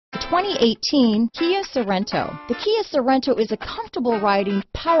2018 Kia Sorento. The Kia Sorento is a comfortable riding,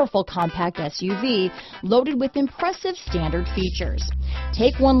 powerful compact SUV loaded with impressive standard features.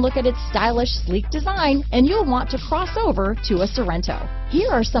 Take one look at its stylish, sleek design and you'll want to cross over to a Sorento. Here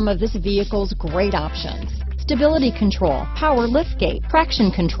are some of this vehicle's great options: stability control, power liftgate, traction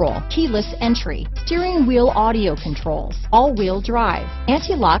control, keyless entry, steering wheel audio controls, all-wheel drive,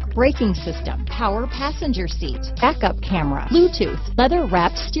 anti-lock braking system, power passenger seat, backup camera, Bluetooth,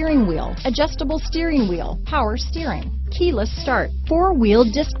 leather-wrapped steering wheel, adjustable steering wheel, power steering, keyless start, four-wheel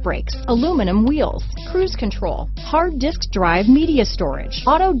disc brakes, aluminum wheels, cruise control, hard disk drive media storage,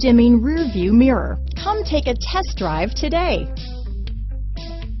 auto-dimming rear view mirror. Come take a test drive today.